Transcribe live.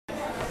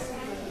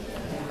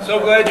So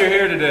glad you're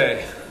here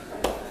today.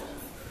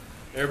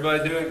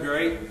 Everybody doing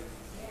great?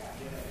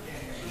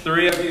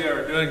 3 of you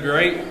are doing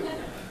great.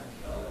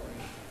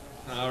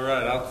 All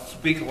right, I'll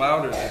speak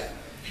louder then.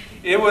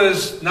 It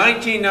was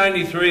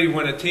 1993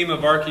 when a team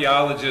of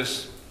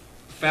archaeologists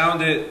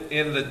found it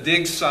in the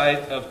dig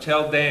site of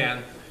Tel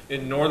Dan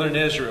in northern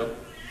Israel.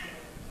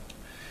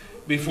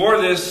 Before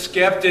this,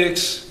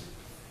 skeptics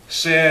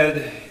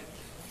said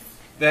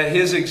that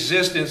his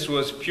existence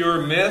was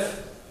pure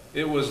myth,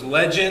 it was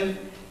legend,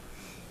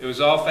 it was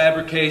all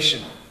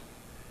fabrication,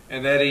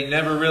 and that he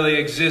never really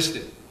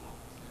existed.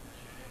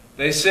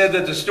 They said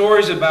that the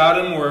stories about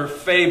him were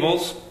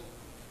fables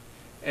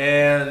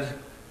and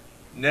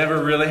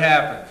never really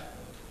happened.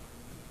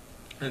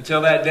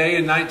 Until that day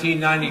in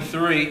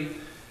 1993,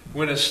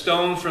 when a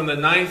stone from the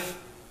 9th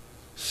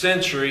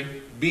century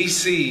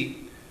BC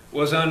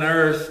was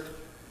unearthed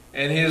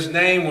and his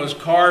name was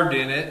carved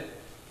in it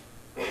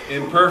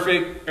in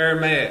perfect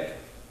Aramaic.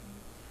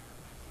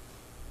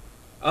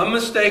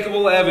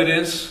 Unmistakable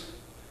evidence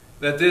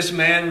that this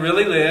man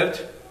really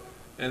lived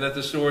and that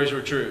the stories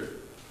were true.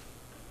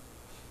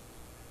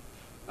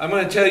 I'm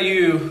going to tell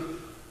you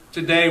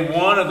today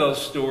one of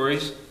those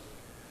stories.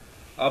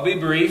 I'll be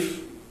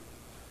brief.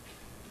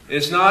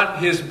 It's not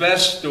his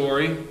best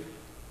story,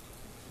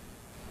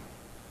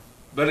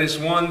 but it's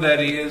one that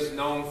he is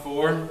known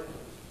for.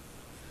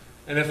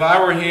 And if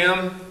I were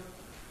him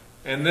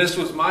and this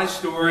was my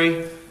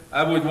story,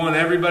 I would want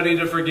everybody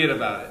to forget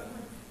about it.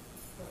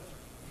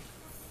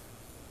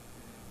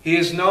 He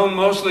is known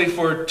mostly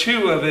for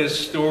 2 of his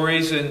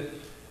stories, and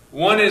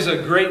one is a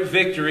great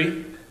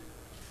victory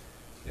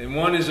and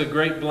one is a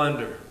great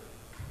blunder.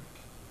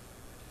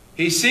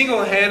 He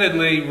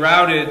single-handedly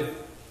routed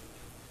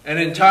an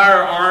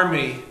entire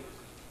army,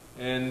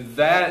 and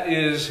that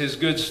is his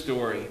good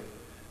story.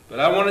 But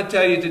I want to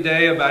tell you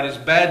today about his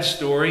bad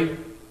story.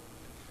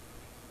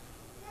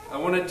 I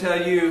want to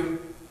tell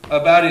you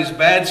about his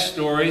bad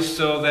story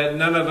so that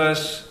none of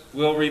us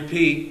will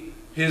repeat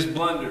his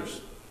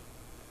blunders.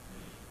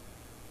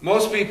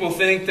 Most people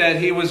think that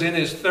he was in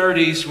his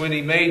 30s when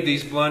he made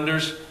these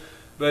blunders,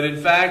 but in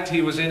fact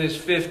he was in his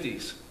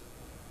 50s.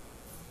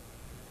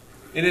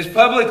 In his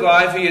public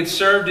life, he had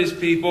served his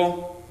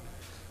people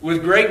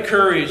with great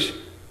courage,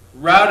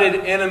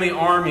 routed enemy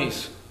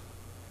armies,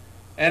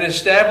 and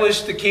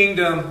established the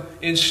kingdom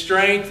in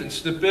strength and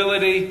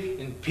stability,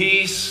 in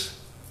peace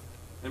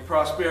and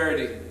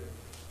prosperity.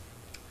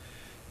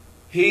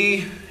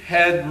 He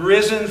had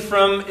risen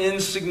from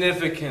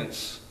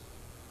insignificance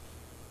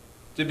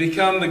to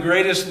become the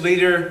greatest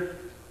leader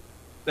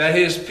that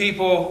his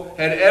people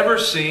had ever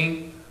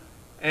seen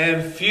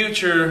and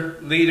future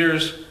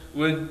leaders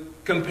would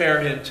compare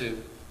him to.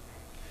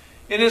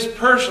 In his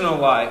personal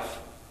life,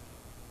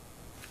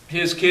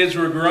 his kids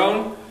were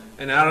grown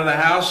and out of the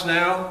house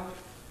now.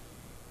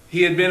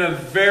 He had been a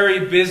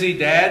very busy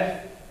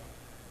dad,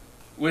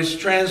 which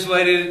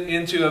translated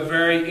into a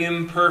very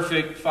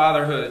imperfect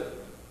fatherhood.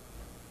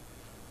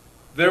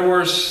 There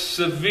were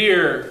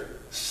severe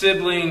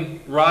sibling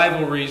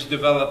rivalries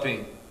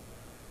developing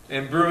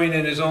and brewing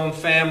in his own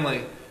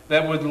family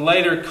that would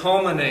later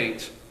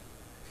culminate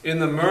in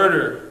the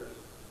murder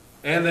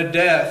and the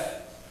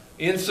death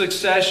in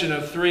succession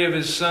of 3 of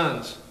his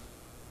sons.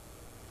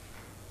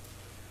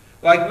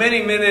 Like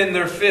many men in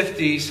their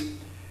 50s,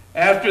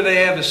 after they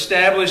have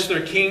established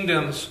their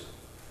kingdoms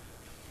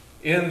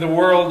in the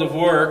world of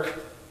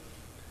work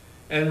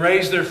and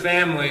raised their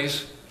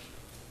families,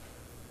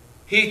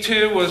 he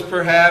too was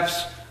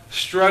perhaps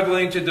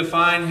struggling to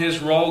define his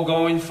role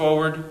going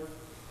forward.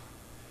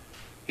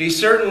 He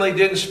certainly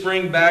didn't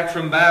spring back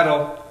from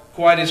battle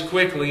quite as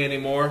quickly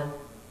anymore.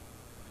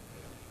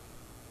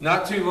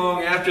 Not too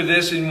long after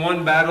this, in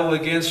one battle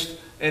against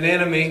an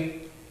enemy,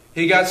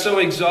 he got so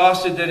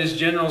exhausted that his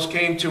generals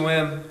came to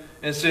him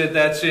and said,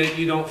 "That's it,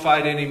 you don't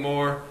fight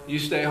anymore, you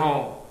stay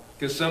home,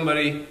 because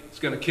somebody is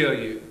going to kill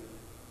you."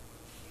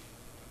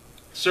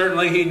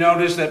 Certainly he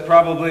noticed that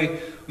probably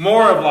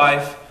more of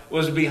life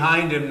was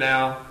behind him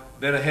now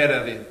than ahead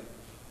of him.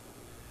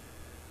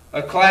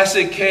 A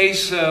classic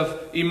case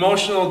of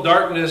emotional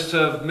darkness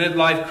of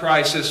midlife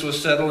crisis was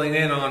settling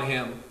in on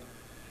him.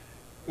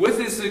 With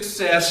his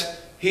success,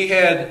 he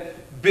had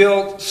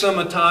built some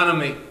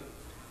autonomy,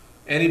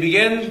 and he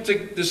began to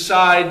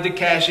decide to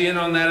cash in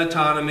on that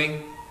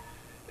autonomy.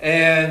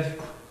 And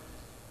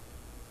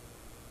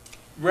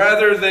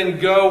rather than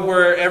go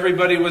where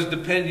everybody was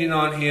depending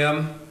on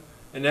him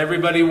and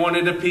everybody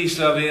wanted a piece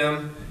of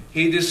him,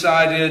 he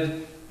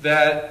decided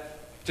that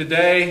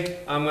today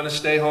I'm going to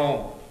stay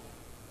home.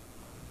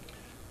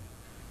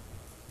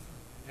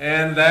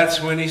 And that's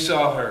when he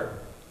saw her.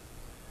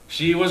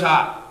 She was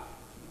hot.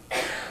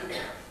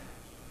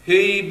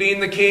 He, being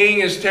the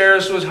king, his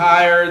terrace was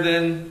higher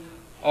than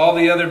all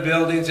the other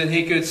buildings, and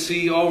he could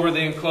see over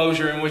the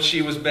enclosure in which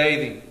she was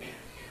bathing.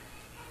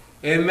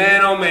 And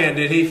man, oh man,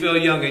 did he feel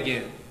young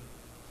again.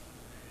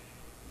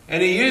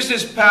 And he used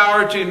his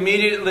power to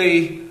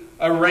immediately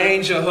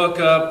arrange a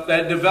hookup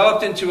that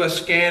developed into a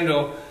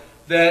scandal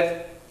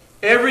that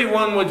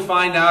everyone would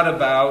find out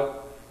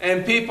about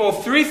and people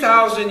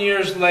 3,000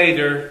 years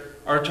later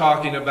are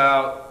talking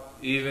about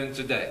even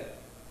today.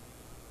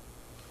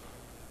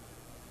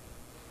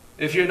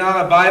 If you're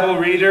not a Bible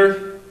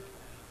reader,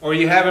 or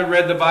you haven't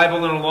read the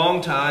Bible in a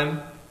long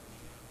time,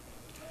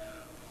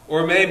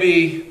 or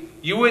maybe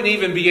you wouldn't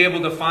even be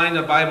able to find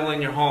a Bible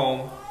in your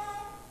home,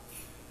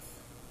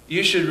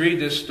 you should read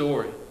this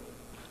story.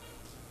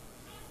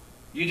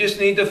 You just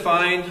need to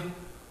find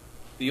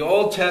the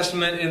Old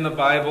Testament in the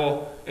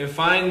Bible and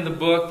find the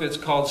book that's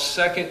called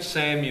 2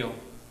 Samuel.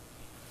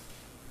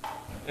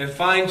 And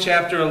find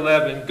chapter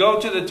 11.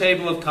 Go to the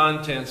table of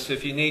contents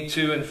if you need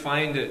to and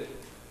find it.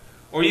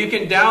 Or you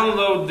can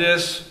download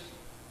this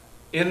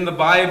in the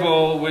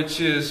Bible,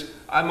 which is,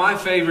 my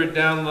favorite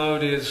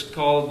download is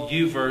called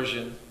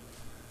YouVersion.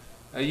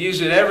 I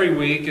use it every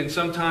week and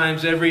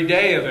sometimes every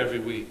day of every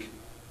week.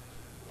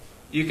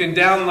 You can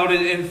download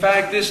it. In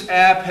fact, this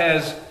app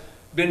has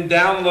been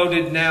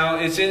downloaded now.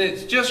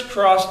 It's just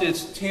crossed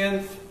its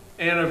 10th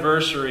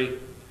anniversary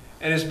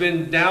and has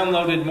been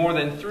downloaded more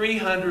than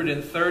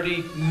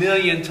 330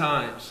 million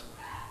times.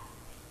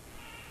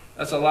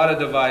 That's a lot of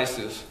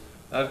devices.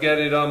 I've got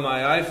it on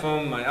my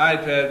iPhone, my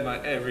iPad, my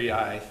every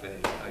thing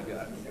I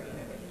got.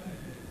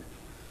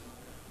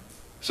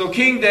 So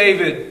King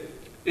David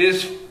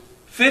is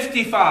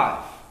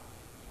 55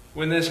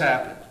 when this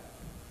happened.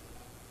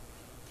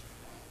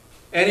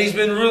 And he's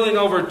been ruling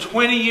over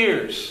 20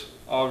 years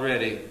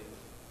already.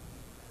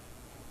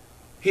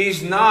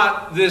 He's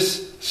not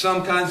this,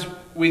 sometimes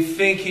we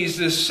think he's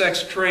this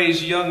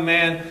sex-crazed young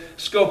man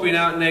scoping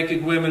out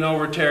naked women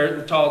over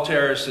tall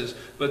terraces.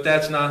 But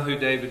that's not who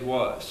David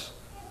was.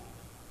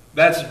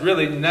 That's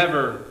really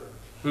never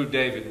who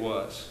David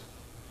was.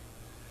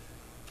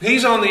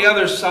 He's on the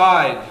other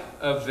side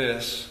of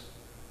this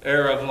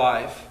era of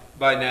life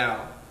by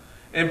now,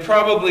 and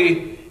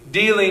probably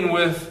dealing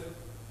with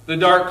the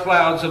dark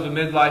clouds of a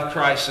midlife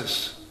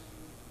crisis.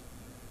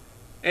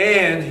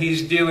 And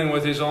he's dealing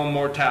with his own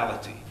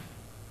mortality.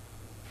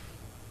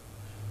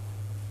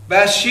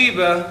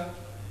 Bathsheba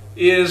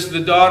is the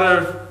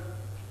daughter of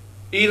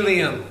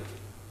Eliam,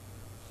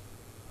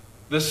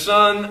 the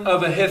son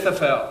of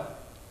Ahithophel.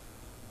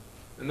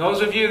 And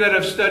those of you that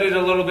have studied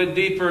a little bit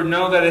deeper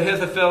know that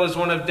Ahithophel is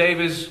one of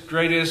David's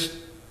greatest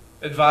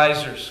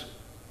advisors.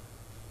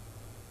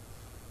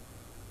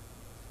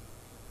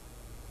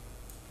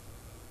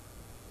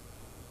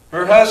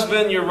 Her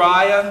husband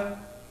Uriah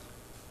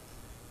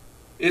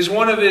is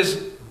one of his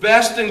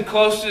best and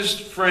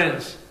closest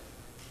friends,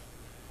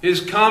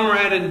 his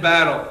comrade in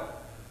battle.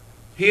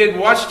 He had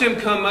watched him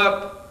come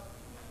up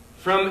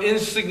from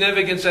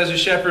insignificance as a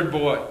shepherd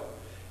boy,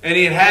 and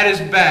he had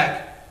his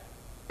back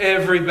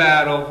every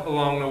battle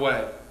along the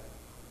way.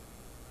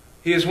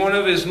 He is one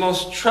of his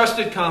most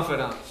trusted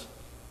confidants.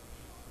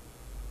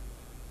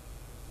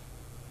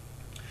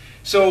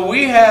 So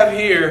we have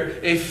here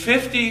a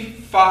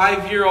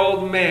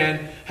 55-year-old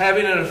man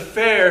having an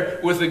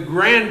affair with the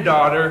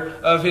granddaughter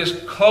of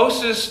his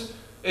closest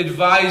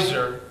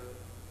advisor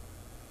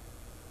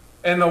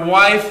and the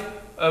wife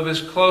of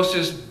his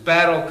closest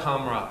battle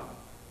comrade.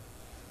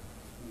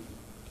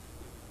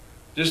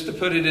 Just to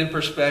put it in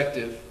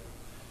perspective.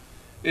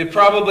 It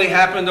probably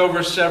happened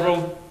over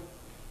several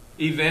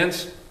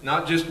events,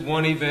 not just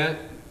one event.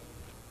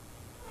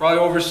 Probably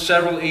over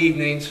several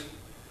evenings.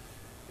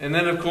 And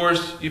then, of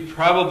course, you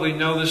probably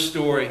know the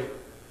story.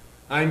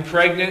 I'm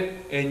pregnant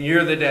and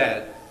you're the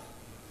dad.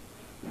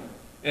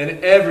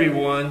 And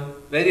everyone,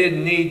 they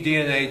didn't need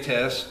DNA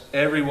tests.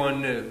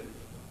 Everyone knew.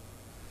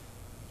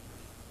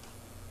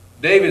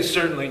 David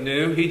certainly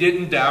knew. He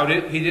didn't doubt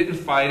it. He didn't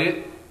fight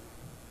it.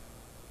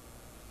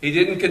 He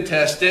didn't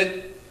contest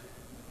it.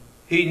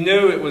 He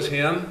knew it was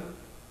him.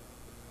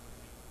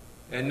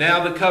 And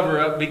now the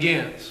cover-up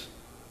begins.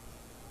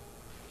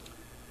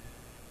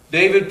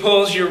 David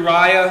pulls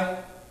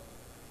Uriah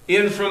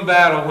in from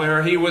battle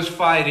where he was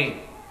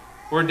fighting,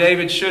 where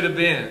David should have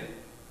been.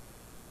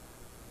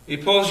 He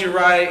pulls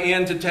Uriah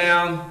into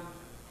town.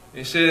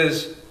 He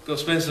says, go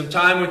spend some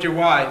time with your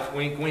wife.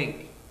 Wink,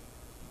 wink.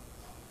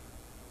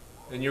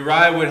 And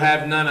Uriah would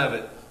have none of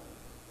it.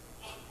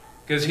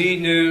 Because he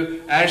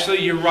knew,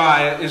 actually,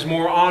 Uriah is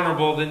more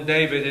honorable than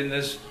David in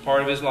this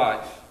part of his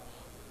life.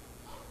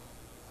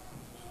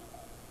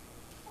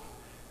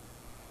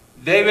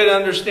 David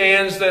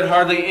understands that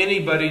hardly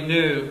anybody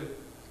knew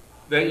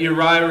that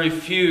Uriah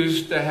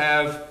refused to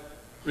have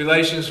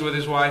relations with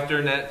his wife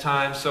during that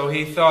time. So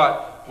he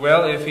thought,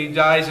 well, if he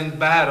dies in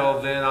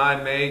battle, then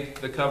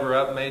the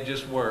cover-up may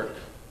just work.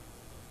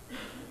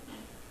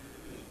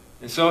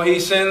 And so he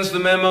sends the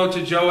memo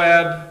to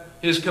Joab,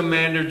 his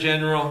commander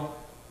general,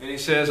 and he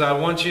says, I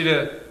want you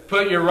to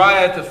put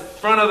Uriah at the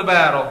front of the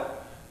battle,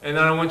 and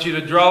then I want you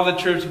to draw the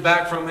troops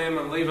back from him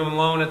and leave him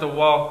alone at the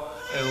wall,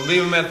 and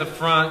leave him at the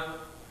front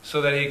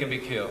so that he can be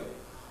killed.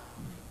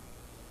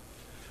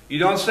 You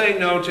don't say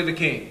no to the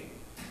king.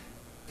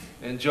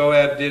 And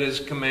Joab did as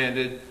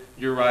commanded.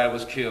 Uriah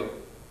was killed.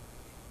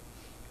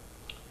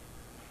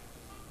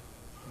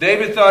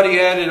 David thought he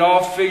had it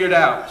all figured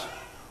out.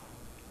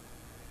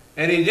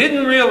 And he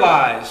didn't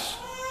realize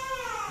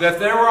that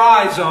there were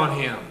eyes on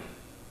him.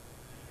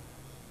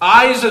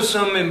 Eyes of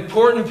some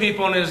important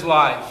people in his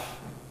life,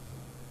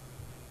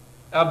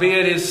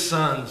 albeit his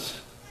sons.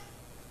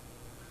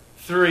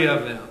 3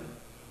 of them.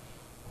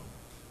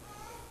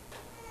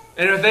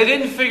 And if they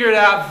didn't figure it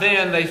out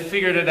then, they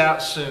figured it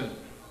out soon.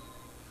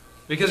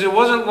 Because it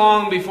wasn't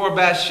long before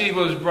Bathsheba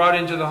was brought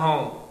into the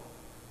home.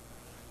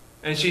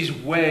 And she's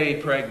way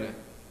pregnant.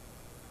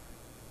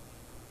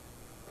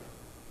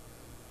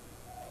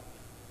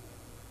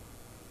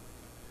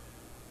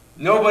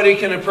 Nobody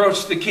can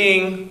approach the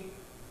king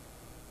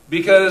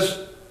because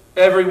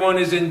everyone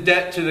is in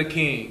debt to the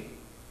king.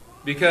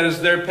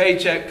 Because their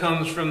paycheck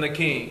comes from the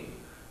king.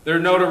 Their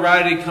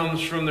notoriety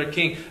comes from their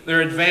king.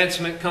 Their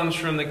advancement comes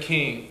from the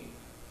king.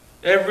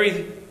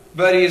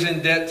 Everybody is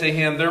in debt to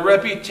him. Their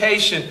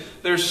reputation,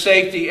 their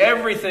safety,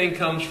 everything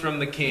comes from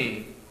the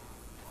king.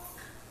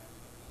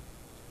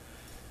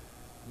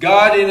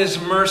 God in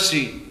his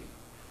mercy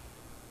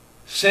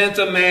sent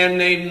a man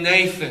named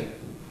Nathan,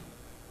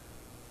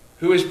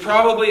 who is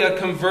probably a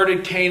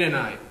converted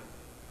Canaanite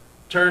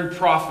turned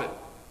prophet.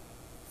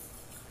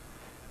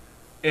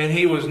 And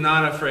he was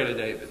not afraid of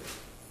David.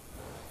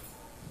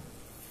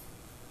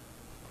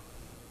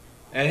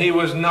 And he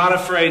was not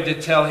afraid to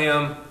tell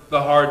him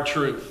the hard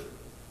truth.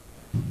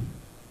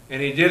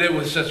 And he did it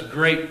with such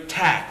great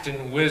tact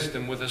and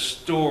wisdom, with a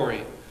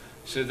story.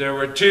 So there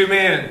were 2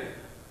 men.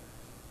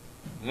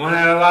 One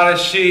had a lot of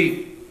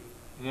sheep.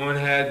 One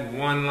had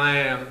 1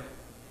 lamb.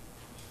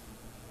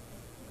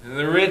 And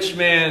the rich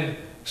man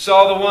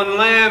saw the 1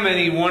 lamb, and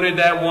he wanted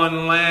that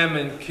 1 lamb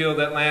and killed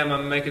that lamb.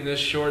 I'm making this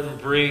short and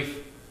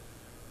brief.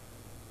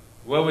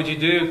 What would you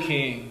do,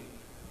 king?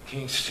 The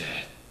king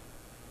said,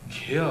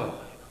 kill.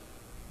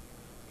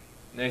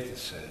 Nathan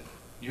said,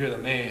 you're the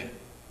man.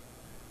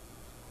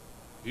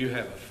 You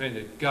have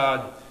offended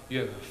God.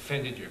 You have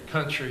offended your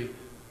country.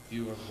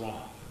 You are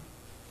wrong.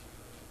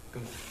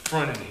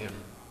 Confronted him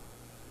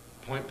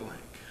point blank.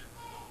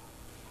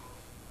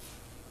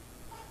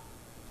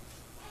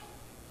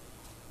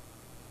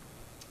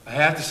 I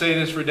have to say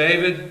this for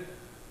David.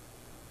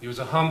 He was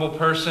a humble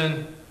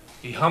person.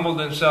 He humbled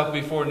himself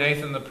before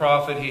Nathan the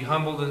prophet. He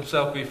humbled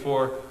himself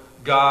before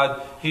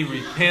God. He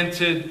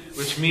repented,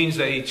 which means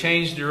that he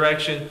changed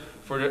direction.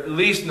 For at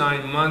least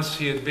 9 months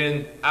he had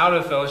been out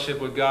of fellowship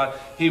with God.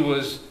 He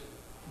was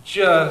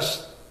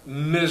just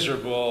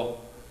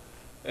miserable.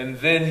 And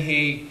then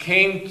he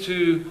came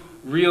to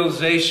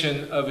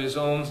realization of his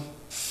own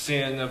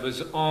sin, of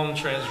his own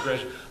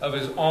transgression, of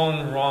his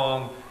own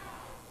wrong.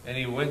 And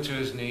he went to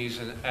his knees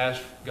and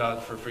asked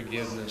God for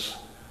forgiveness.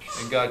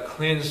 And God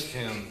cleansed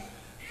him.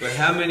 But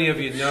how many of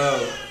you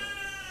know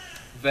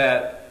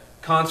that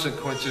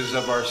consequences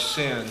of our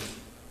sin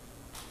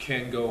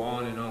can go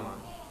on and on?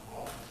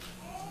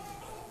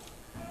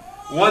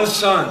 1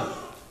 son,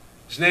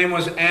 his name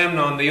was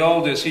Amnon, the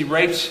oldest. He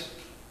rapes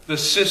the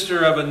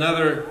sister of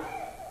another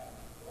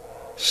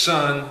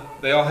son.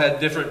 They all had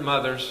different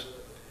mothers.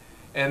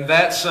 And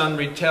that son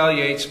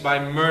retaliates by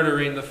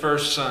murdering the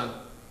first son.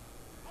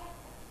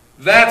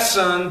 That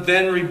son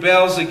then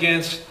rebels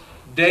against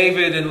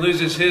David and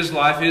loses his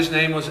life. His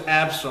name was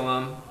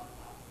Absalom.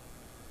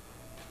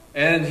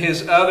 And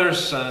his other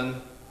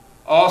son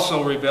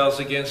also rebels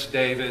against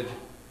David.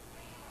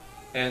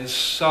 And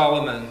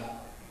Solomon,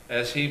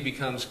 as he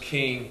becomes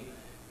king,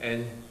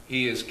 and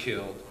he is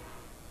killed.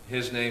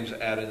 His name's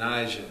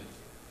Adonijah.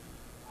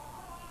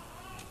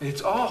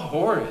 It's all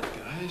horrid,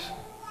 guys.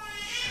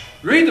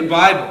 Read the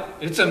Bible.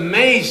 It's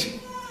amazing.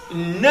 It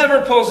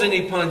never pulls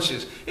any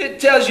punches. It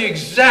tells you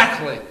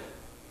exactly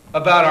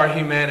about our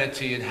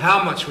humanity and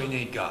how much we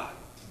need God.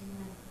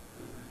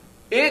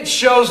 It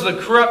shows the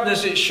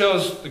corruptness. It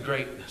shows the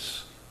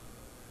greatness.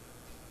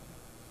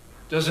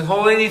 Doesn't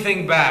hold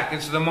anything back.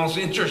 It's the most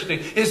interesting.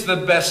 It's the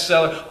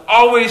bestseller.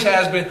 Always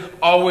has been.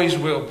 Always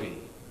will be.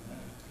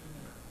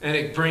 And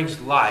it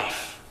brings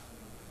life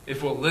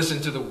if we'll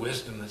listen to the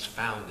wisdom that's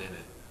found in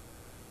it.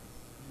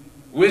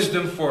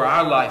 Wisdom for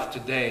our life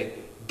today,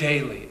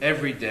 daily,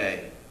 every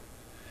day.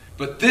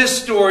 But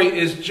this story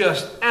is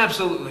just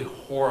absolutely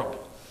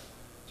horrible.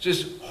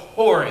 Just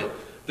horrid.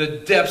 The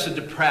depths of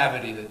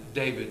depravity that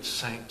David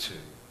sank to.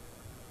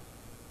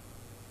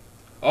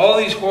 All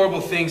these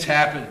horrible things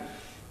happen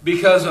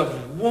because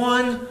of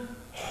one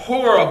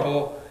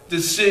horrible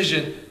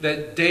decision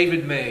that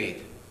David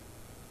made.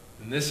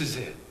 And this is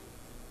it.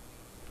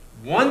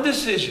 One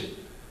decision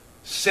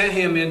sent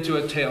him into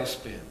a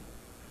tailspin.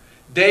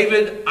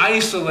 David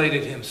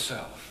isolated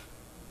himself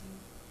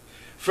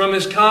from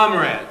his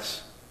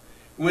comrades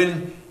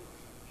when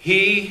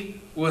he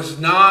was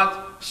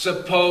not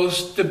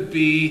supposed to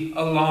be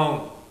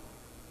alone.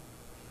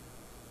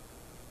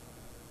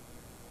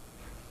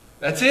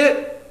 That's it.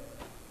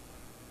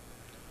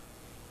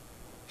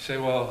 You say,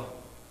 well,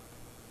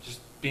 just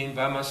being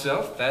by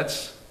myself,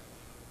 that's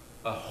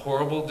a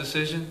horrible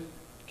decision?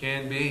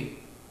 Can be.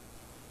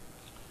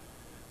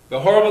 The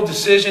horrible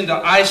decision to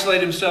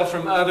isolate himself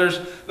from others,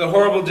 the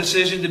horrible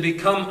decision to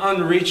become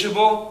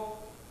unreachable,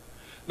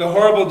 the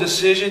horrible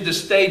decision to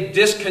stay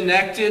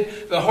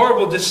disconnected, the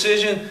horrible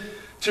decision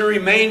to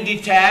remain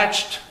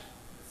detached,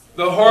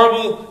 the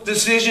horrible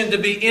decision to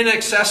be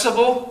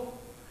inaccessible.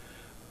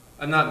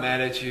 I'm not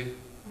mad at you,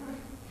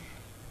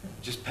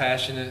 just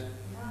passionate.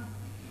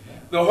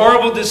 The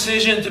horrible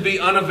decision to be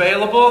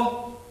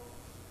unavailable.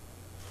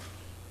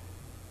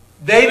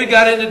 David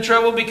got into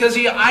trouble because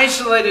he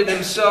isolated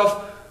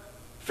himself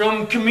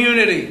from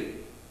community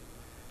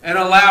and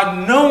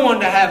allowed no one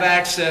to have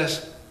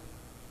access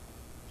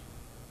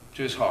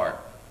to his heart,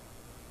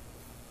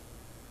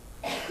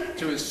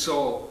 to his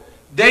soul.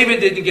 David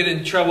didn't get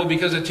in trouble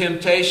because of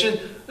temptation.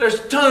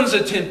 There's tons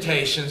of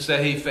temptations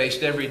that he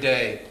faced every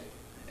day.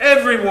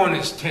 Everyone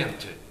is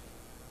tempted.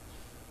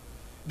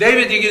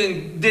 David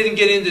didn't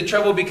get into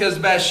trouble because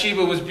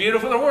Bathsheba was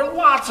beautiful. There were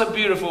lots of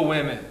beautiful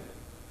women.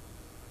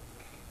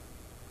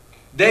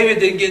 David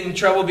didn't get in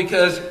trouble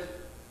because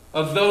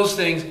of those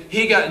things.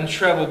 He got in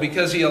trouble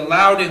because he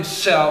allowed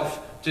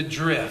himself to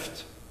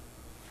drift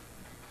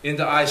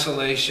into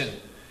isolation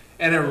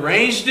and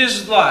arranged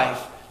his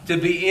life to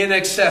be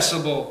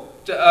inaccessible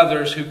to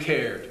others who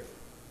cared.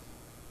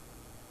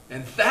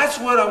 And that's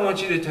what I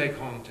want you to take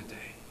home today.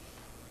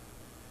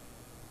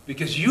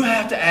 Because you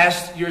have to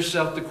ask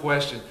yourself the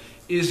question,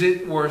 is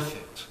it worth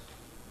it?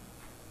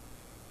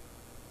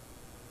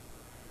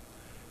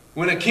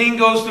 When a king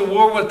goes to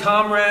war with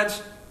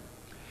comrades,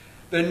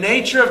 the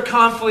nature of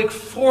conflict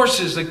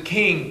forces a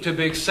king to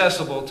be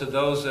accessible to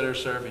those that are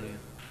serving him.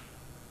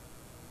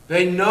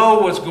 They know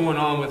what's going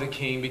on with the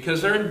king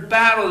because they're in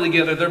battle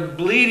together, they're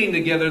bleeding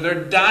together,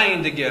 they're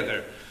dying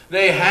together.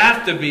 They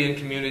have to be in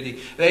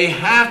community. They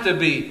have to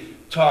be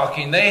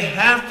talking. They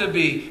have to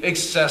be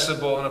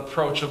accessible and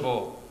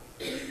approachable.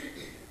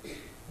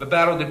 The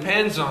battle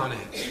depends on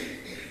it.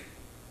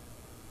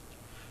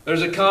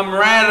 There's a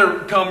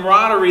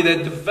camaraderie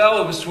that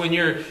develops when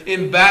you're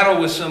in battle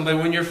with somebody,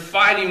 when you're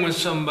fighting with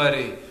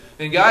somebody.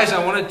 And guys,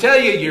 I want to tell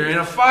you, you're in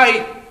a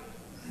fight.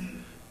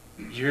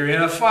 You're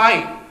in a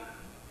fight.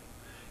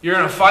 You're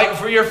in a fight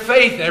for your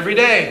faith every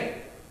day.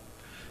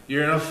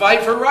 You're in a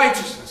fight for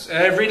righteousness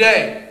every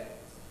day.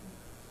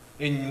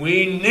 And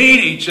we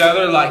need each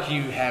other like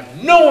you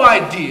have no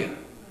idea.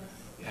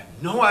 You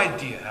have no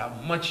idea how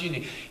much you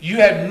need. You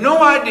have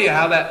no idea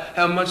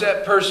how much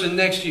that person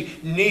next to you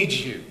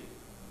needs you.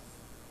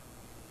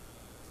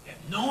 You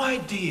have no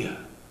idea.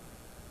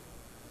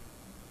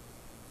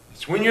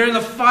 It's when you're in the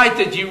fight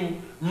that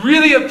you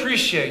really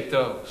appreciate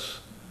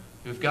those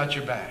who've got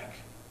your back.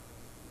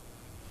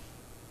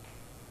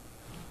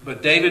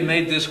 But David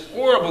made this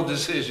horrible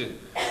decision.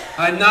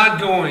 I'm not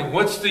going.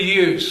 What's the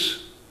use?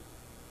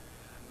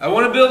 I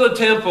want to build a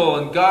temple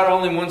and God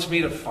only wants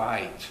me to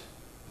fight.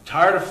 I'm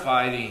tired of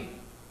fighting.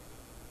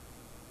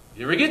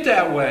 You ever get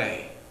that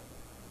way?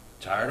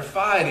 I'm tired of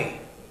fighting.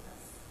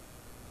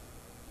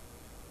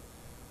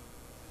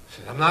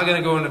 Said, I'm not going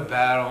to go into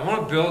battle. I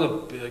want to build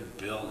a big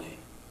building.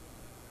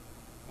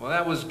 Well,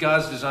 that was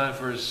God's design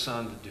for his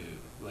son to do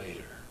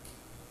later.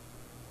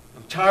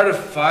 I'm tired of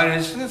fighting. I'm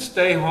just going to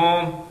stay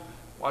home,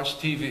 watch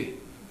TV.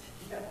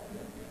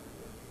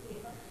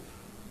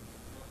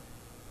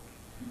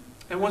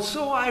 And what's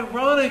so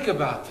ironic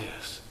about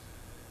this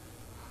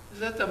is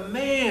that the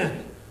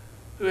man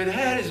who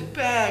had his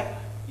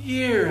back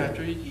year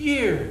after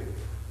year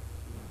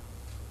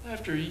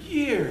after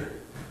year,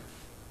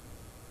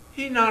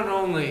 he not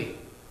only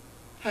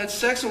had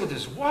sex with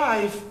his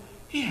wife,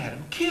 he had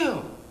him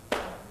killed.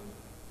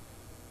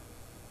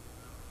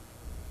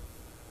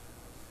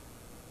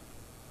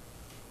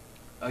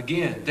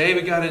 Again,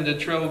 David got into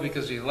trouble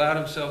because he allowed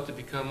himself to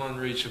become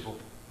unreachable,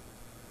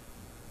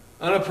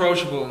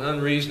 unapproachable, and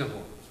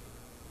unreasonable.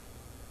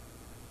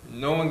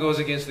 No one goes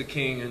against the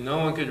king, and no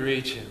one could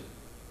reach him.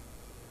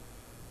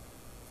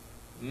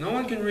 No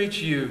one can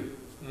reach you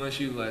unless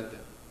you let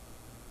them.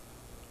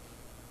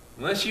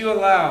 Unless you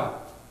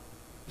allow,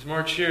 as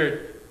Mark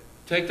shared,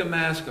 take the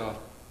mask off.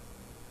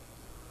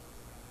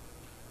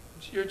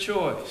 It's your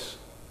choice.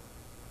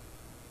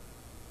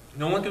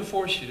 No one can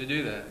force you to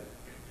do that.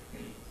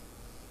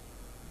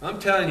 I'm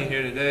telling you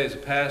here today as a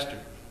pastor,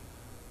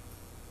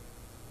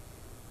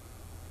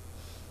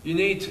 you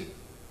need to.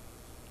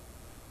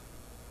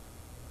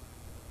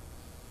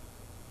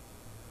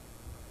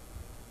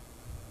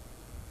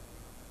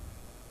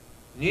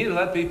 You need to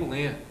let people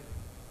in.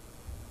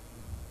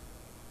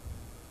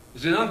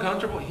 Is it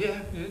uncomfortable?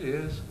 Yeah, it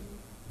is.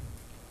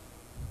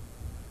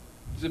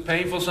 Is it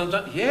painful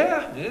sometimes?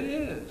 Yeah, it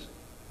is.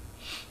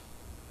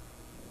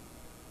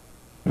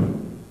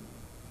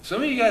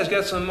 Some of you guys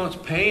got so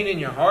much pain in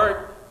your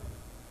heart,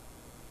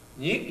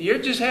 you're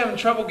just having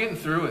trouble getting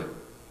through it.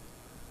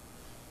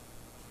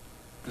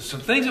 Because some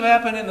things have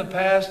happened in the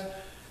past,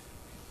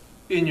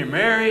 in your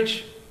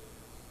marriage,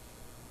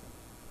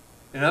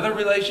 in other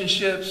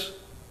relationships,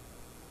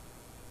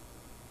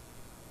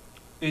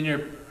 in your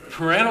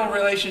parental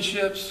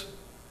relationships,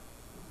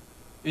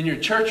 in your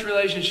church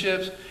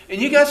relationships,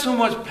 and you got so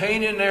much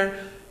pain in there,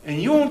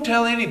 and you won't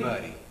tell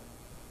anybody.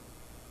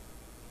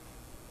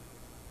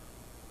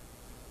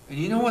 And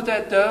you know what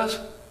that does?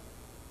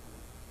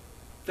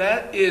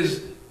 That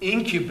is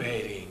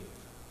incubating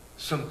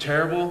some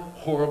terrible,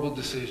 horrible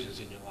decisions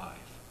in your life.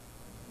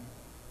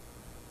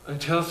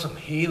 until some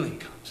healing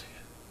comes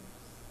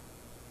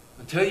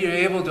in. Until you're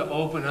able to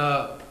open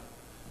up.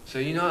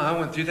 Say, you know, I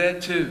went through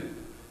that too.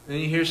 Then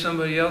you hear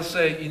somebody else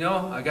say, you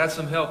know, I got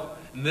some help.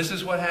 And this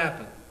is what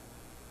happened.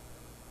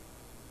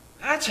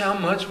 That's how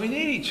much we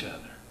need each other.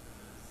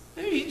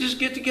 Maybe you just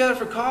get together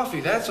for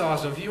coffee. That's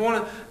awesome. If you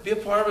want to be a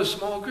part of a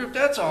small group,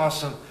 that's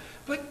awesome.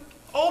 But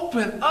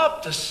open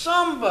up to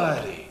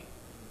somebody.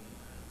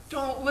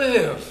 Don't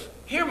live.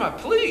 Hear my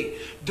plea.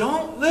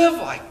 Don't live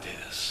like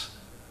this.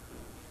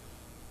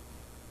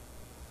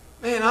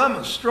 Man, I'm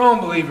a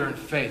strong believer in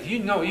faith. You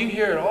know, you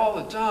hear it all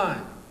the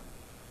time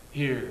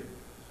here.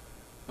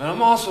 But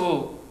I'm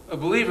also a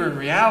believer in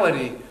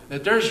reality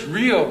that there's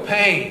real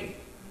pain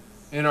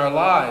in our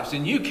lives.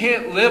 And you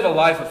can't live a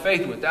life of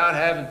faith without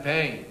having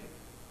pain.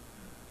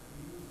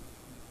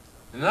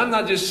 And I'm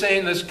not just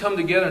saying let's come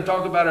together and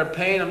talk about our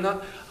pain.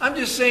 I'm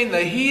just saying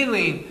the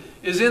healing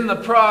is in the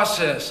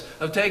process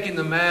of taking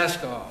the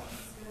mask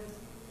off.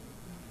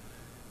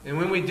 And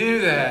when we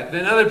do that,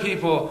 then other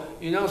people,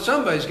 you know,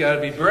 somebody's got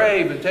to be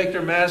brave and take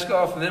their mask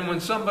off. And then when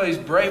somebody's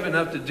brave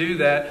enough to do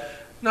that,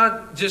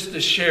 not just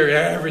to share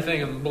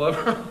everything and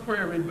blubber for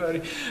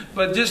everybody,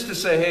 but just to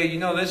say, hey, you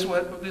know, this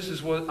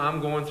is what I'm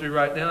going through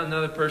right now.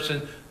 Another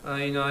person,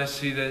 you know, I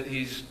see that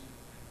he's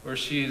or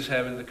she is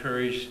having the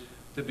courage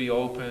to be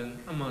open.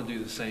 I'm going to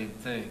do the same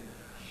thing.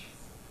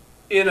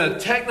 In a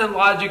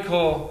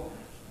technological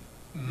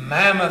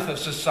mammoth of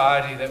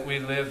society that we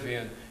live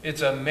in,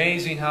 it's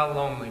amazing how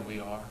lonely we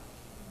are.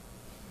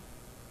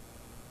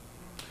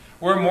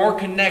 We're more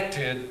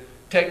connected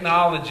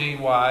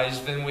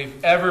technology-wise than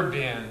we've ever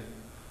been.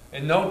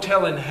 And no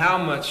telling how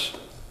much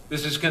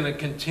this is going to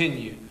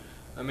continue.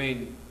 I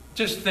mean,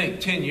 just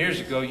think 10 years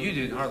ago, you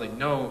didn't hardly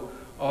know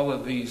all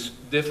of these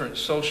different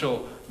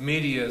social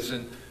medias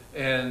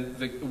and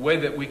the way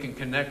that we can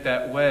connect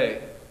that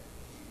way.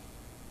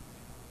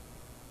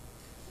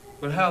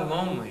 But how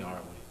lonely are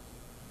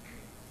we?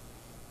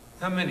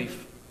 How many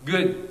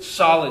good,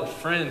 solid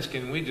friends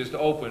can we just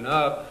open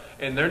up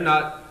and they're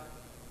not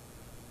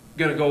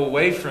going to go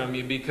away from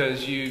you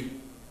because you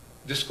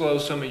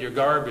disclose some of your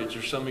garbage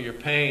or some of your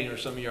pain or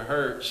some of your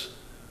hurts?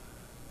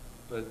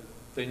 But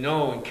they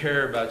know and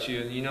care about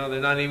you, and you know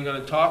they're not even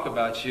going to talk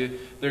about you.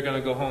 They're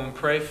going to go home and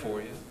pray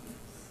for you.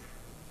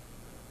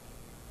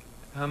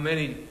 How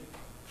many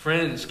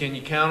friends can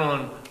you count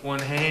on one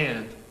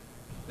hand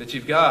that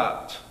you've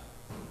got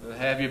that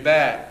have your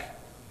back?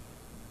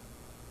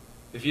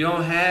 If you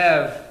don't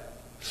have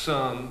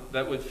some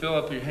that would fill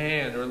up your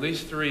hand, or at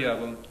least 3 of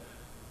them,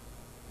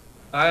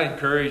 I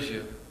encourage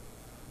you,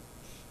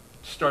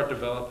 start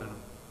developing them.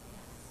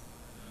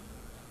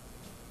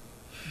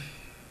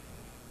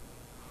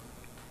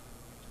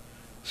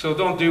 So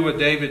don't do what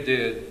David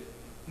did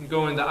and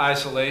go into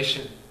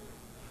isolation.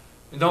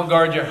 And don't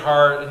guard your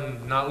heart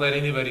and not let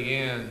anybody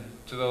in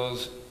to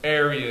those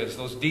areas,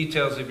 those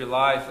details of your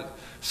life that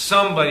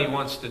somebody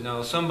wants to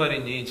know, somebody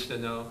needs to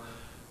know.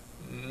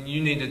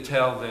 You need to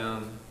tell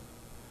them.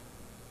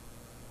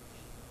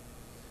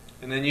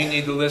 And then you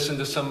need to listen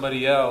to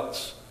somebody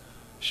else,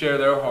 share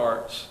their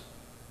hearts,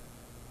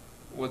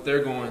 what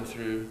they're going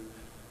through.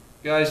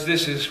 Guys,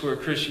 this is where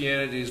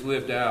Christianity is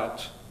lived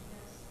out.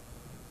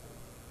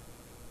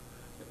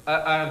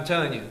 I'm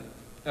telling you,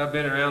 I've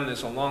been around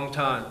this a long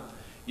time.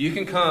 You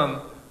can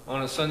come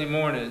on a Sunday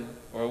morning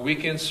or a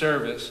weekend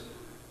service.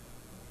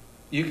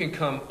 You can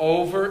come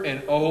over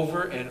and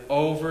over and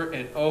over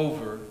and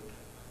over.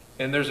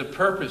 And there's a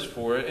purpose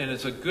for it, and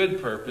it's a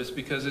good purpose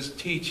because it's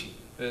teaching.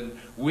 And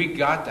we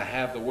got to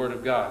have the Word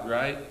of God,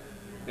 right?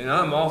 And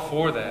I'm all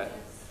for that.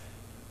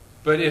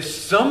 But if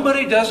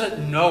somebody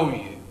doesn't know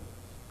you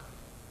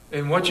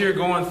and what you're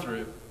going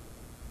through,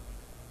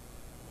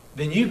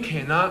 then you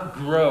cannot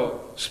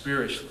grow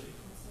spiritually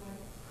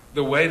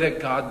the way that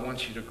God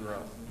wants you to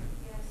grow.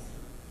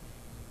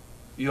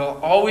 You'll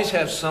always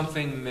have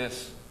something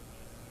miss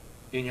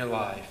in your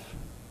life.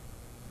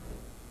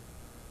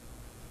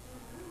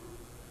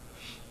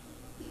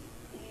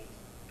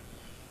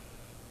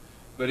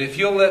 But if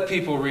you'll let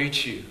people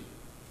reach you,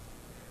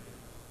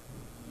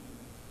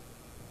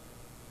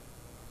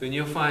 then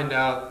you'll find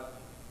out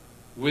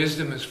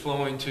wisdom is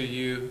flowing to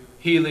you,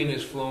 healing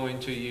is flowing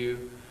to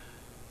you,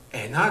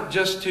 and not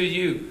just to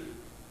you,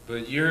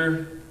 but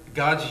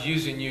God's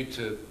using you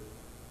to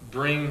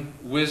bring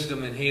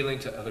wisdom and healing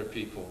to other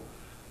people.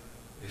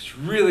 It's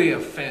really a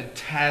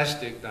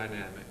fantastic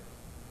dynamic.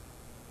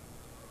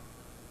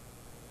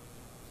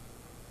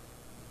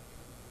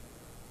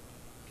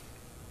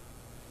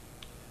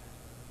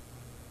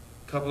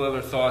 A couple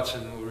other thoughts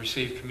and we'll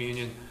receive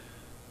communion.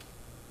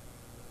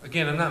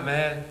 Again, I'm not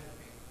mad.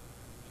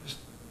 Just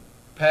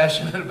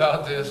passionate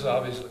about this,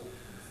 obviously.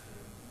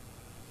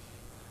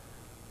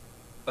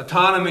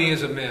 Autonomy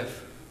is a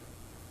myth.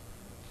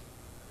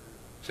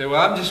 Say,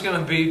 well, I'm just going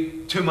to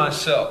be to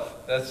myself.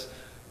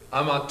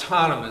 I'm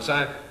autonomous.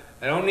 I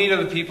don't need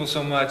other people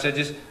so much. I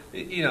just, I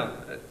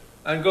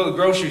can go to the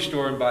grocery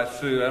store and buy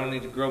food. I don't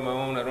need to grow my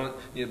own. I don't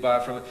need to buy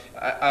it from it.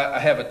 I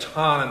have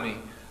autonomy.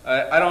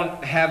 I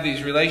don't have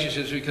these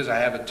relationships because I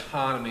have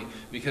autonomy,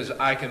 because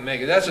I can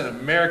make it. That's an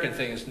American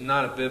thing. It's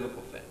not a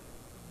biblical thing.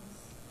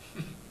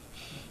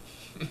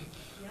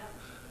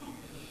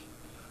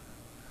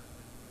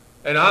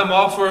 And I'm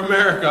all for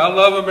America. I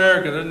love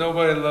America. There's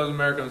nobody that loves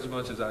America as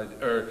much as I do.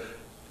 Or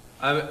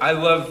I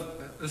love,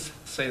 let's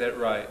say that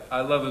right.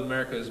 I love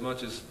America as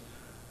much as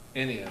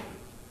any of it.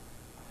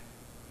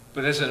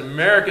 But it's an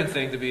American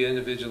thing to be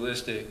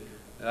individualistic.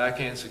 That I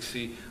can't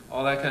succeed.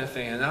 All that kind of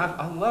thing. And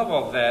I love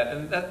all that.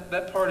 And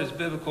that part is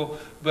biblical.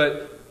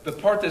 But the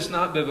part that's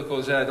not biblical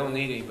is that I don't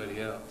need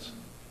anybody else.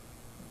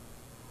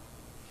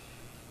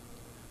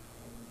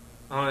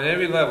 On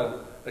every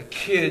level, a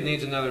kid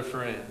needs another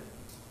friend.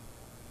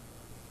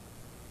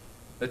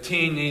 A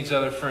teen needs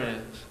other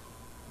friends.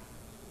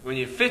 When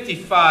you're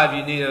 55,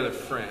 you need other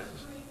friends.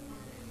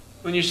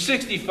 When you're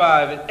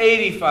 65 and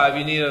 85,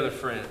 you need other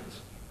friends.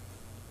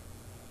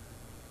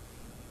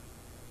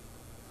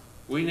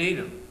 We need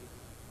them.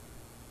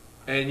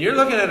 And you're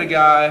looking at a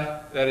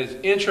guy that is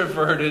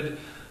introverted.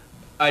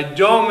 I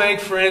don't make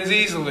friends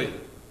easily.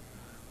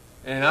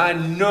 And I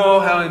know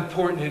how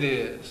important it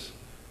is.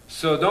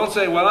 So don't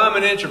say, well, I'm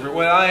an introvert.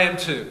 Well, I am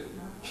too.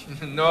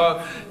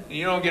 No,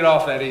 you don't get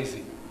off that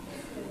easy.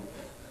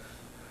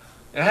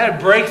 And I had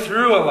to break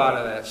through a lot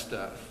of that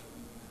stuff.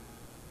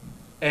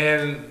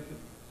 And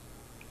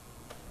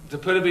to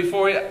put it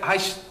before you, I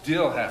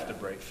still have to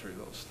break through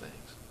those things.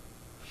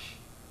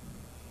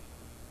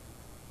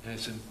 And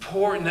it's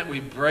important that we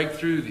break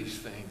through these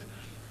things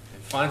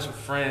and find some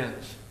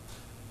friends.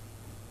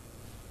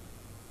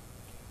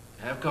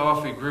 Have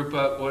coffee, group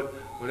up,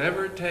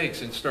 whatever it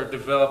takes, and start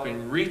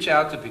developing. Reach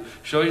out to people.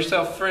 Show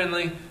yourself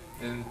friendly,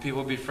 and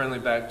people will be friendly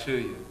back to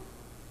you.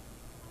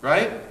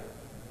 Right?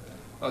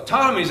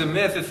 Autonomy is a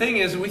myth. The thing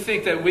is, we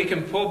think that we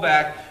can pull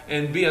back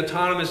and be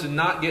autonomous and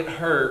not get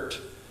hurt.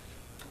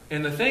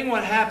 And the thing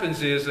what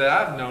happens is, that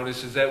I've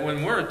noticed, is that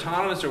when we're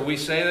autonomous, or we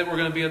say that we're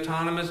going to be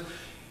autonomous,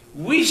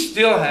 we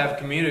still have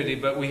community,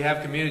 but we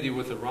have community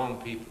with the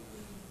wrong people.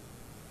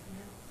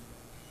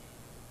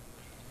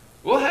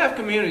 We'll have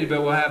community,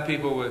 but we'll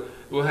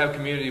have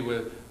community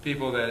with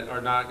people that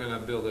are not going to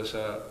build us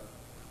up.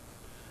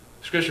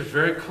 Scripture is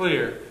very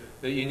clear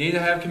that you need to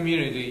have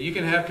community. You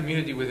can have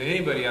community with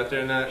anybody out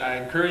there, and I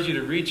encourage you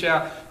to reach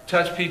out,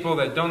 touch people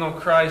that don't know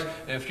Christ.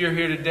 And if you're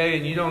here today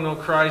and you don't know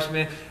Christ,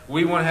 man,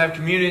 we want to have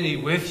community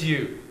with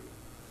you.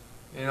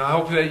 And I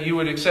hope that you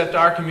would accept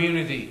our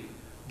community.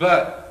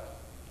 But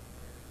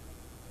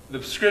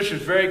the Scripture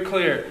is very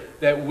clear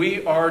that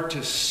we are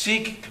to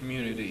seek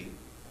community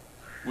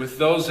with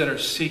those that are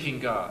seeking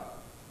God.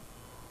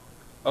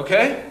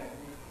 Okay?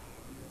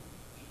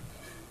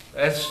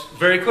 That's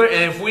very clear.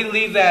 And if we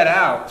leave that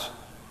out,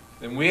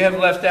 then we have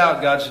left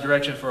out God's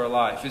direction for our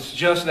life. It's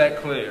just that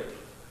clear.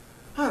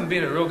 I'm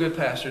being a real good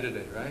pastor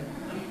today, right?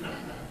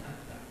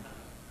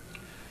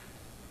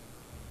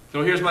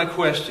 So here's my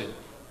question.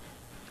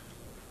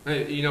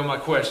 You know my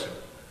question.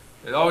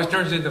 It always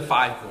turns into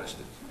 5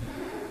 questions.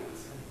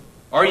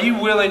 Are you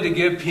willing to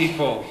give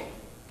people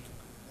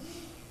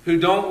who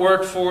don't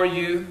work for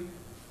you,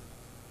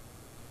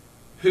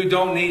 who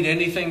don't need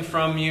anything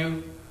from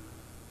you,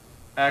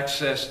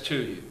 access to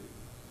you?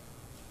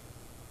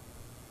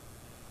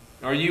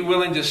 Are you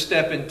willing to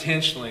step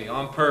intentionally,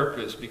 on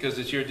purpose, because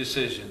it's your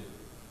decision,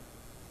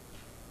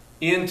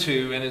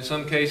 into, and in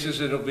some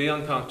cases it'll be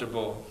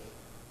uncomfortable,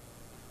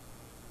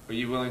 are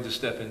you willing to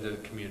step into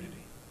community?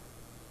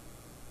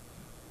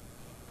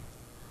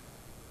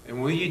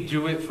 And will you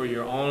do it for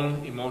your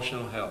own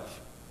emotional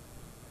health?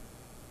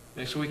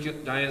 Next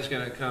week, Diane's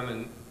going to come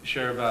and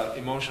share about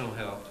emotional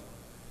health.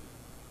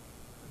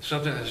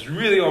 Something that's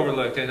really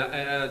overlooked. And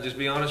I'll just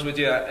be honest with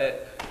you,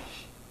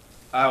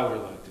 I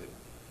overlooked it.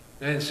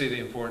 I didn't see the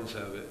importance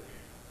of it.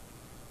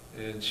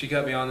 And she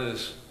got me onto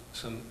this,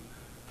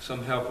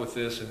 some help with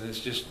this, and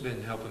it's just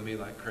been helping me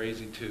like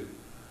crazy too.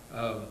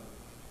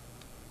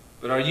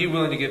 But are you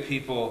willing to give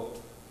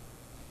people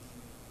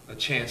a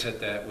chance at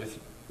that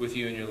with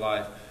you in your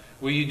life?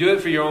 Will you do it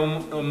for your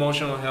own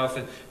emotional health?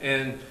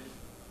 And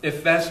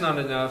if that's not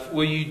enough,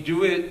 will you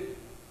do it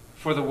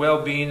for the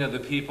well-being of the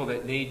people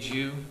that need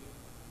you?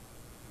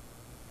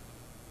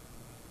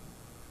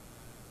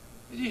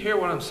 Did you hear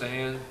what I'm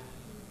saying?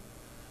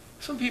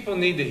 Some people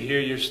need to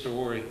hear your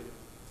story.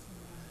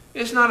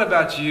 It's not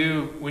about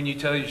you when you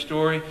tell your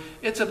story.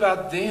 It's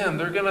about them.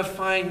 They're going to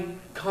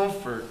find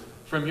comfort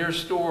from your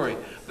story.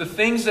 The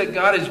things that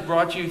God has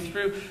brought you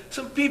through.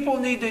 Some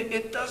people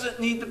it doesn't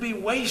need to be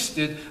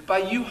wasted by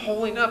you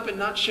holding up and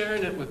not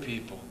sharing it with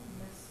people.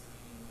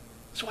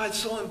 That's why it's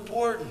so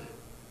important.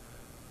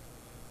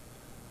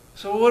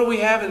 So what do we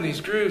have in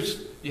these groups?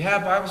 You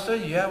have Bible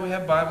study? Yeah, we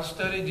have Bible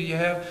study. Do you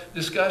have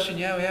discussion?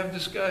 Yeah, we have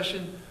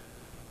discussion.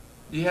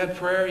 Do you have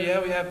prayer?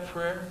 Yeah, we have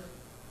prayer.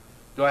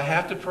 Do I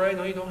have to pray?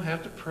 No, you don't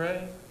have to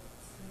pray.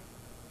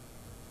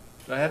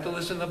 Do I have to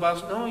listen to the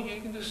Bible? No,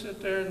 you can just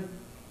sit there and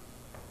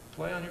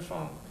play on your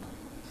phone.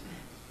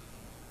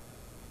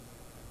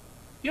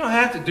 You don't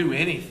have to do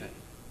anything.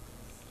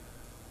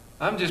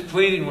 I'm just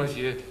pleading with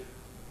you.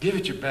 Give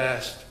it your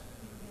best.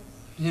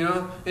 You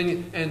know,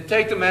 and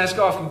take the mask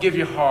off and give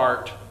your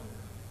heart.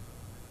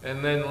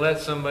 And then let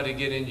somebody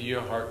get into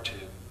your heart too.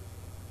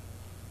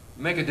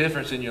 Make a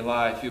difference in your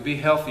life. You'll be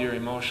healthier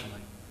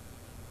emotionally.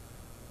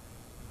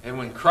 And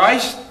when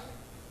Christ,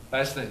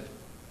 last thing,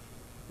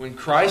 when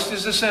Christ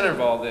is the center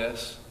of all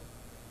this,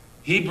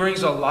 He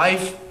brings a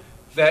life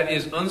that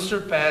is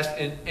unsurpassed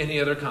in any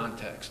other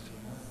context.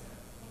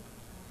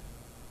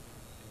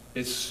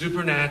 It's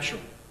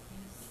supernatural.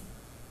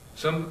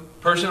 Some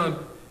person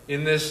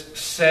in this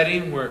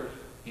setting where,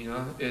 you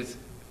know, it's,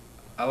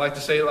 I like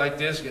to say it like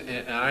this,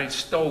 and I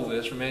stole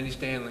this from Andy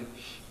Stanley,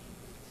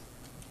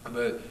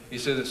 but he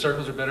said that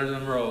circles are better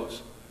than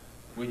rows.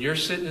 When you're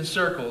sitting in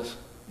circles,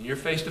 and you're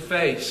face to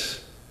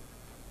face,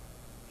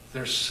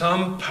 there's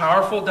some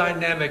powerful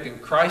dynamic,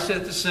 and Christ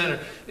at the center.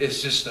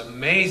 It's just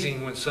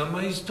amazing when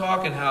somebody's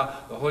talking how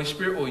the Holy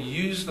Spirit will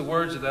use the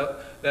words of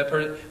that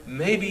person,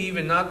 maybe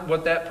even not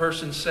what that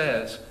person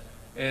says,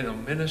 and it'll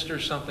minister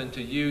something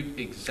to you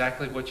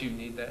exactly what you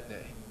need that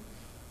day.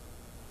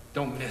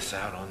 Don't miss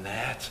out on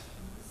that.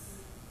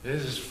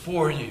 This is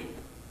for you.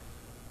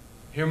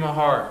 Hear my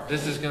heart.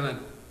 This is going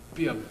to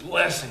be a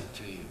blessing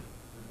to you.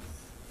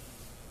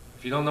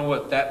 If you don't know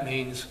what that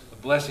means, a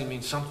blessing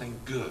means something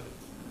good.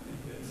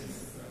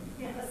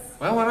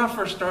 Well, when I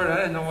first started, I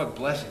didn't know what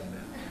blessing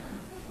meant.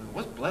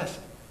 What's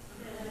blessing?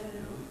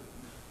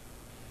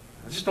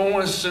 I just don't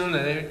want to assume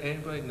that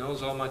anybody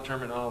knows all my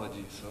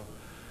terminology. So,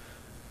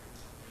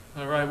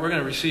 all right, we're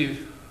going to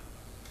receive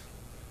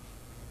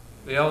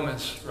the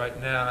elements right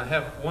now. I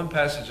have one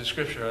passage of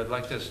Scripture I'd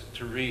like us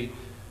to read.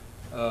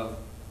 And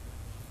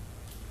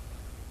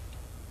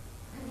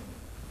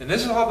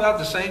this is all about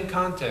the same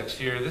context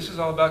here. This is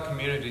all about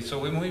community. So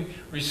when we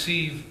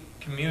receive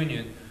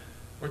communion,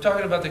 we're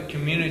talking about the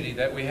community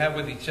that we have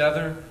with each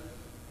other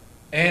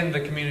and the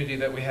community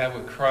that we have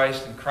with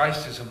Christ, and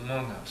Christ is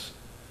among us.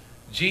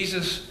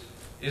 Jesus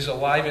is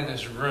alive in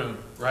this room,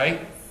 right?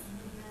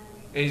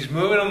 And He's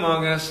moving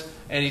among us,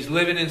 and He's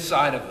living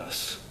inside of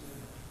us.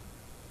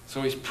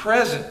 So He's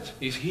present.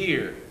 He's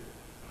here.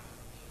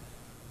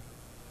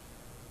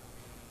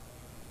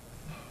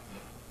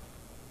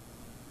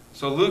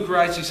 So Luke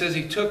writes, he says,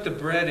 He took the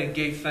bread and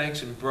gave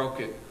thanks and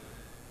broke it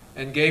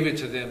and gave it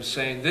to them,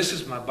 saying, "This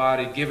is my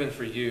body given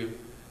for you.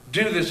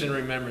 Do this in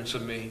remembrance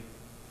of me."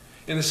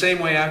 In the same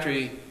way,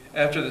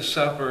 after the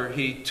supper,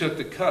 He took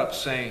the cup,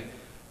 saying,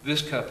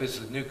 "This cup is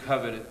the new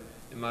covenant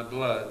in my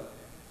blood,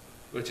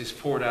 which is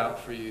poured out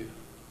for you."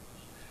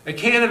 I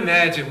can't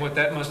imagine what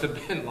that must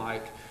have been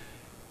like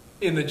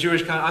in the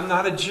Jewish context. I'm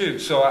not a Jew,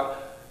 so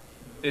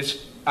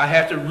I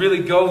have to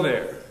really go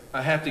there.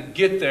 I have to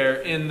get there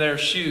in their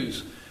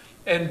shoes.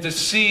 And to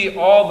see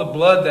all the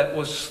blood that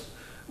was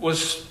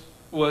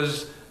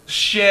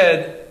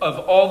shed of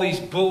all these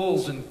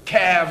bulls and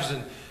calves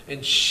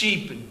and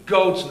sheep and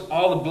goats and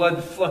all the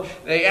blood flow.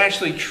 They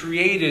actually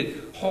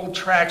created whole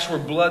tracts where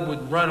blood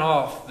would run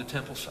off the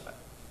temple side.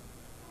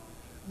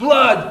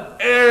 Blood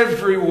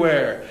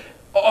everywhere.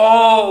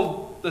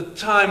 All the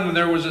time when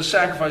there was a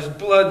sacrifice,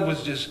 blood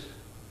was just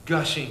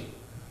gushing.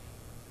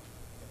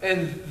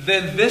 And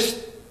then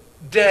this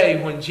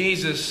day when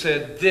Jesus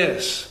said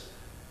this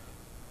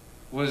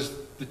was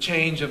the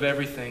change of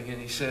everything.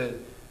 And He said,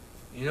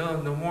 you know,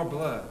 no more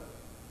blood.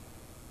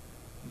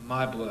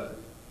 My blood.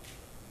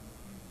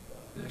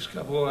 The next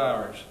couple of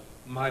hours,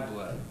 my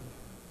blood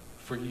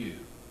for you.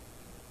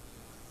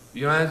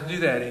 You don't have to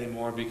do that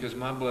anymore because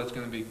my blood's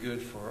going to be good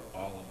for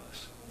all of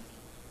us.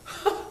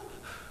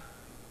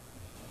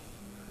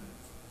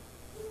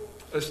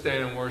 Let's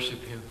stand and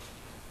worship Him.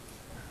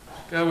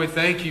 God, we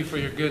thank You for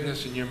Your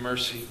goodness and Your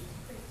mercy.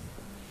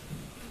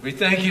 We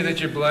thank You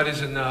that Your blood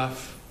is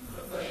enough.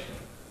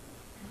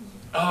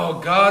 Oh,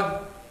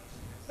 God,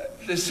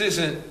 this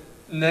isn't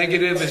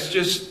negative. It's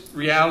just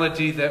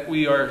reality that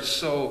we are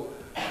so...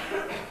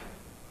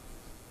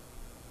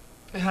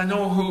 And I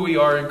know who we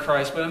are in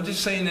Christ, but I'm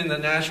just saying in the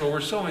natural,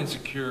 we're so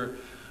insecure.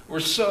 We're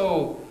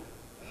so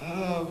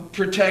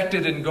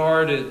protected and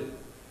guarded.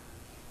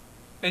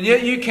 And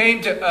yet You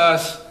came to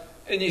us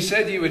and You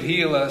said You would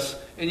heal us,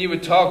 and You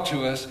would talk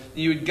to us, and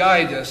You would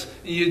guide us,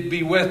 and You'd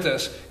be with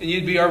us, and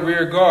You'd be our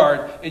rear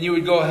guard, and You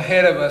would go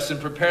ahead of us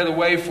and prepare the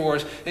way for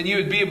us, and You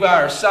would be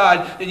by our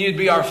side, and You'd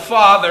be our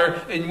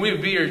Father, and we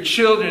would be Your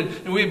children,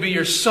 and we'd be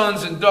Your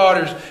sons and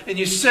daughters. And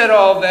You said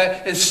all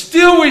that, and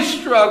still we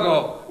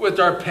struggle with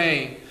our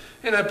pain.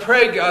 And I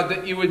pray, God,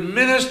 that You would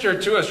minister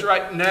to us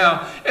right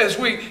now as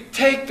we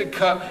take the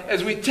cup,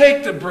 as we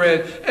take the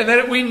bread, and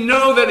that we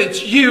know that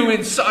it's You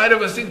inside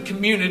of us in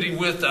community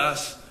with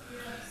us.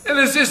 And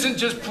this isn't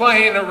just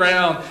playing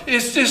around.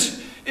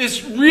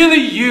 It's really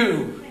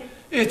You.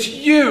 It's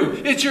You.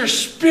 It's Your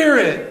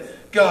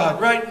Spirit, God,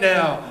 right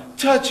now,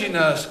 touching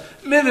us,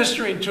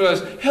 ministering to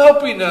us,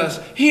 helping us,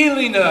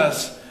 healing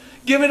us,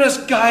 giving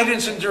us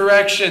guidance and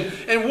direction,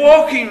 and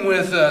walking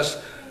with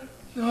us.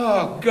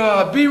 Oh,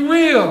 God, be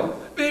real.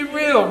 Be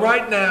real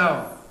right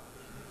now.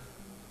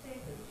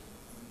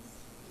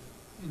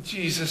 In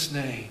Jesus'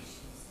 name.